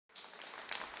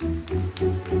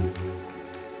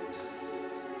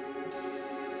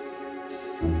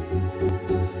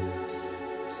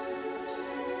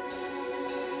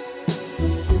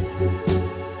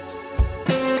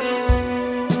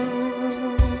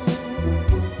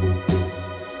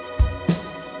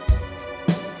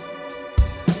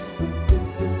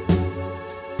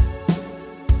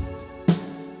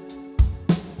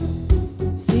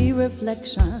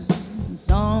reflections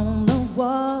on the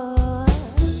wall,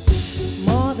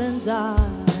 more than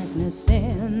darkness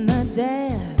in the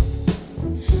depths.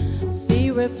 See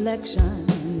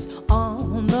reflections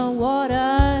on the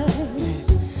water,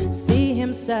 see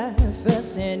him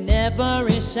surface in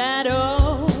every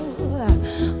shadow.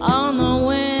 On the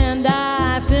wind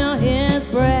I feel his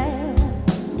breath.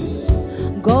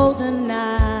 Golden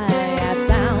eye, I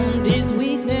found his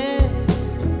weakness.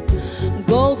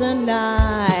 Golden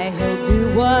eye, he'll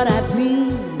do what I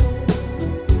please.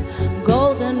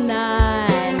 Golden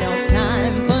eye, no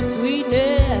time for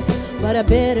sweetness, but a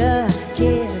bitter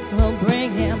kiss will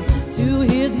bring him to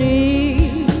his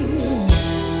knees.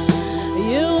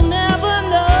 You'll never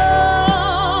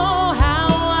know how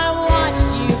I watched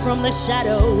you from the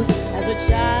shadows as a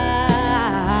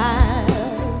child.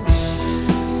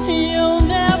 You'll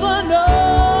never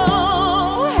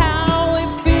know how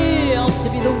it feels to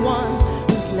be the one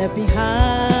who's left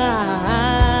behind.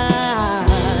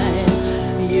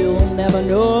 You'll never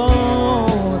know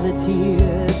the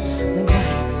tears, the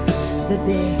nights, the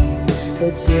days,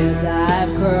 the tears I've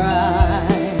cried.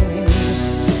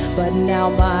 But now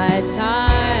my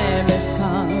time has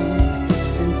come,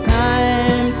 and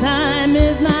time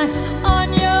is not on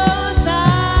your side.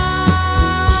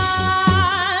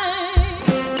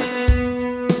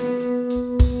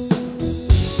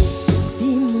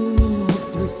 See move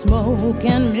through smoke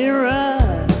and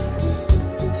mirrors,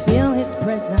 feel his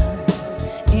presence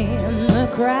in the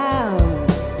crowd.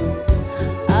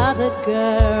 Other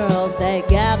girls, they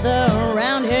gather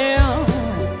around him.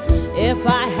 If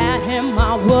I had him,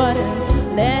 I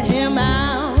wouldn't let him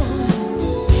out.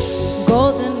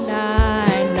 Golden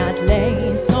eye, not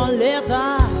lace or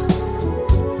leather.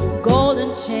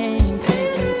 Golden chain,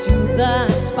 take him to the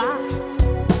spot.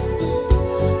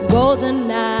 Golden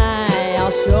eye,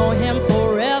 I'll show him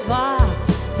forever.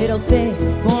 It'll take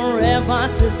forever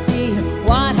to see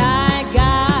what I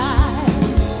got.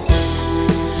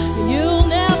 You'll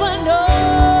never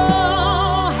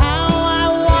know how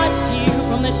I watched you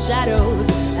from the shadows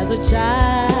as a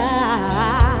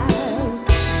child.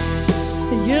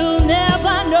 You'll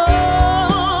never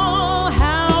know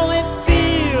how it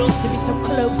feels to be so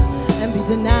close and be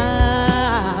denied.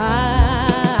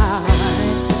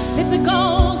 It's a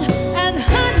gold and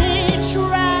honey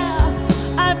trap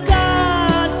I've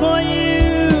got for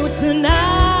you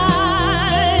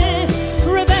tonight.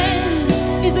 Revenge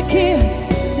is a kiss,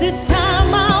 this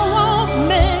time I won't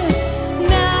miss.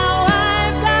 Now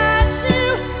I've got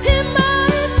you in my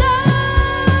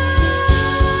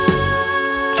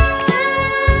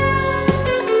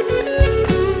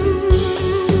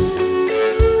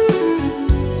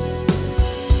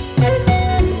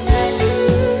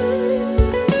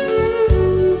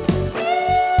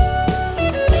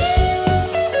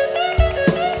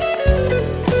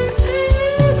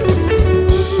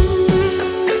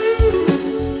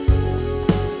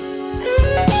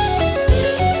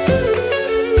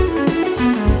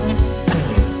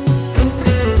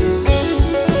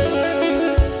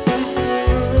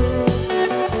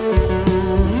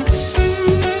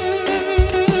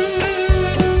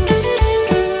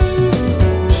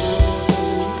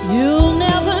You'll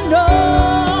never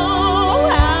know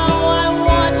how I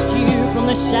watched you from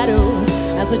the shadows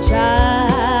as a child.